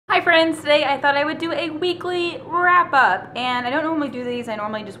Hi friends, today I thought I would do a weekly wrap up, and I don't normally do these. I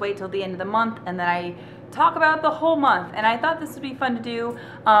normally just wait till the end of the month and then I talk about the whole month, and I thought this would be fun to do.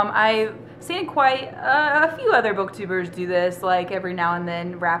 I've seen quite a few other booktubers do this, like every now and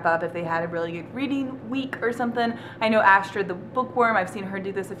then wrap up if they had a really good reading week or something. I know Astrid the Bookworm, I've seen her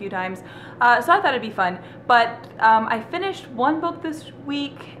do this a few times, so I thought it'd be fun. But I finished one book this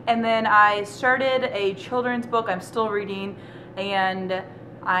week, and then I started a children's book I'm still reading, and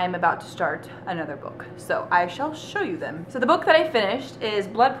I'm about to start another book, so I shall show you them. So the book that I finished is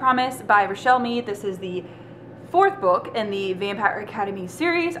Blood Promise by Rochelle Mead. This is the fourth book in the Vampire Academy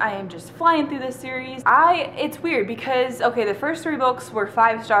series. I am just flying through this series. It's weird because, okay, the first three books were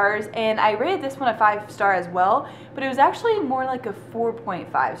 5 stars, and I rated this one a 5-star as well, but it was actually more like a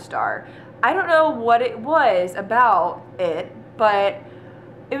 4.5 star. I don't know what it was about it, but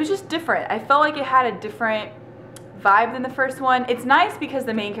it was just different. I felt like it had a different vibe than the first one. It's nice because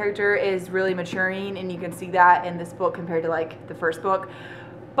the main character is really maturing, and you can see that in this book compared to like the first book.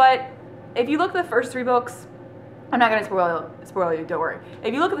 But if you look at the first 3 books, I'm not gonna spoil you, don't worry.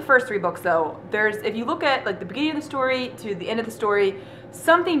 If you look at the first 3 books though, if you look at like the beginning of the story to the end of the story,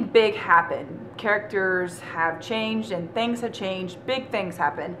 something big happened. Characters have changed and things have changed, big things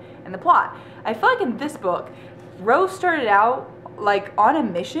happen in the plot. I feel like in this book, Rose started out like on a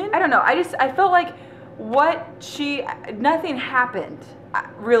mission. I don't know, I felt like nothing happened,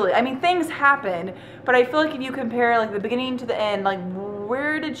 really. I mean, things happen, but I feel like if you compare like the beginning to the end, like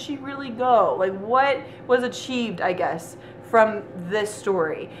where did she really go? Like what was achieved, I guess, from this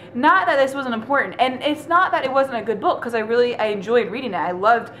story? Not that this wasn't important, and it's not that it wasn't a good book, because I enjoyed reading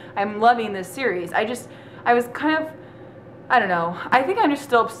it. I'm loving this series. I was kind of, I don't know, I think I'm just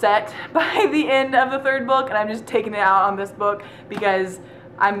still upset by the end of the 3rd book, and I'm just taking it out on this book because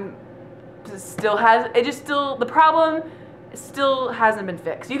the problem still hasn't been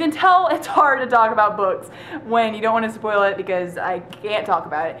fixed. You can tell it's hard to talk about books when you don't want to spoil it because I can't talk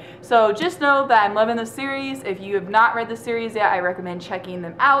about it. So just know that I'm loving this series. If you have not read the series yet, I recommend checking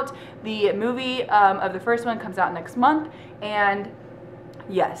them out. The movie of the first one comes out next month, and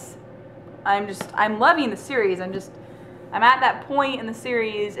yes, I'm loving the series. I'm at that point in the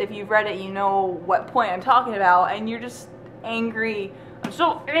series, if you've read it, you know what point I'm talking about, and you're just angry. I'm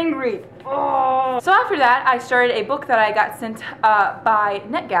so angry. Oh. So after that, I started a book that I got sent by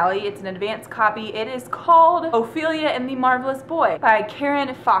NetGalley. It's an advanced copy. It is called Ophelia and the Marvelous Boy by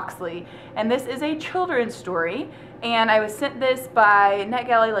Karen Foxley. And this is a children's story. And I was sent this by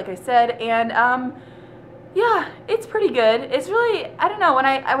NetGalley, like I said. And yeah, it's pretty good. It's really, I don't know, when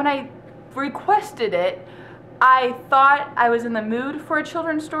I requested it, I thought I was in the mood for a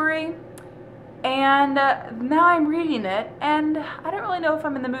children's story. And now I'm reading it, and I don't really know if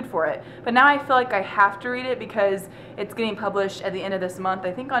I'm in the mood for it. But now I feel like I have to read it because it's getting published at the end of this month,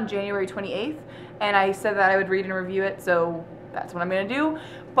 I think on January 28th. And I said that I would read and review it, so that's what I'm going to do.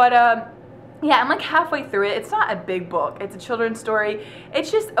 But yeah, I'm like halfway through it. It's not a big book. It's a children's story. It's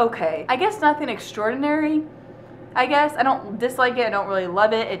just okay. I guess nothing extraordinary. I guess I don't dislike it, I don't really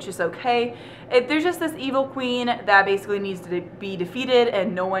love it, it's just okay. There's just this evil queen that basically needs to be defeated,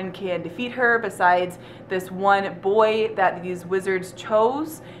 and no one can defeat her besides this one boy that these wizards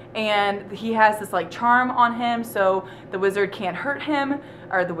chose, and he has this like charm on him, so the wizard can't hurt him,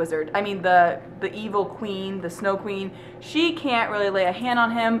 or the evil queen, the Snow Queen, she can't really lay a hand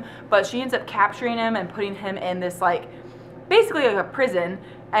on him, but she ends up capturing him and putting him in this like basically like a prison.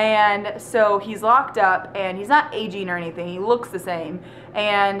 And so he's locked up, and he's not aging or anything, he looks the same,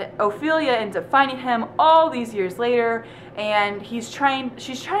 and Ophelia ends up finding him all these years later, and she's trying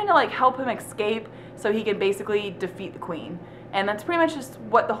to like help him escape so he can basically defeat the queen. And that's pretty much just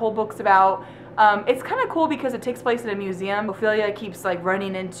what the whole book's about. It's kind of cool because it takes place in a museum. Ophelia keeps like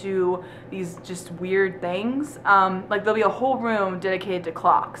running into these just weird things. Like there'll be a whole room dedicated to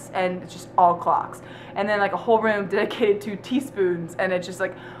clocks, and it's just all clocks. And then like a whole room dedicated to teaspoons, and it's just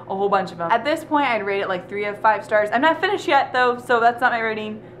like a whole bunch of them. At this point, I'd rate it like 3 of 5 stars. I'm not finished yet though, so that's not my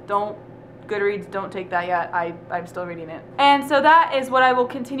rating. Goodreads, don't take that yet. I'm still reading it. And so that is what I will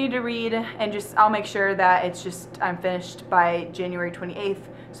continue to read, and I'll make sure that I'm finished by January 28th.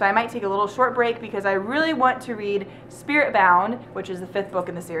 So I might take a little short break because I really want to read Spirit Bound, which is the 5th book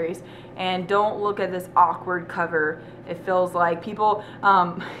in the series. And don't look at this awkward cover. It feels like people,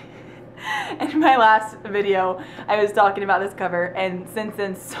 in my last video, I was talking about this cover, and since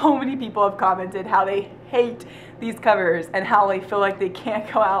then so many people have commented how they hate these covers and how they feel like they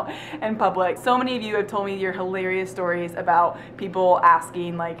can't go out in public. So many of you have told me your hilarious stories about people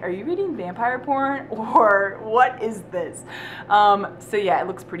asking like, are you reading vampire porn, or what is this? So yeah, it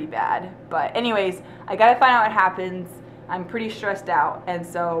looks pretty bad. But anyways, I gotta find out what happens. I'm pretty stressed out, and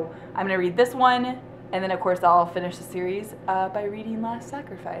so I'm gonna read this one, and then of course I'll finish the series by reading Last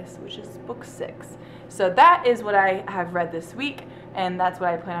Sacrifice, which is book 6. So that is what I have read this week, and that's what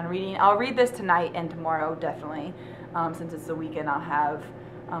I plan on reading. I'll read this tonight and tomorrow, definitely. Since it's the weekend, I'll have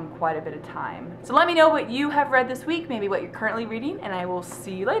quite a bit of time. So let me know what you have read this week, maybe what you're currently reading, and I will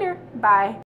see you later. Bye.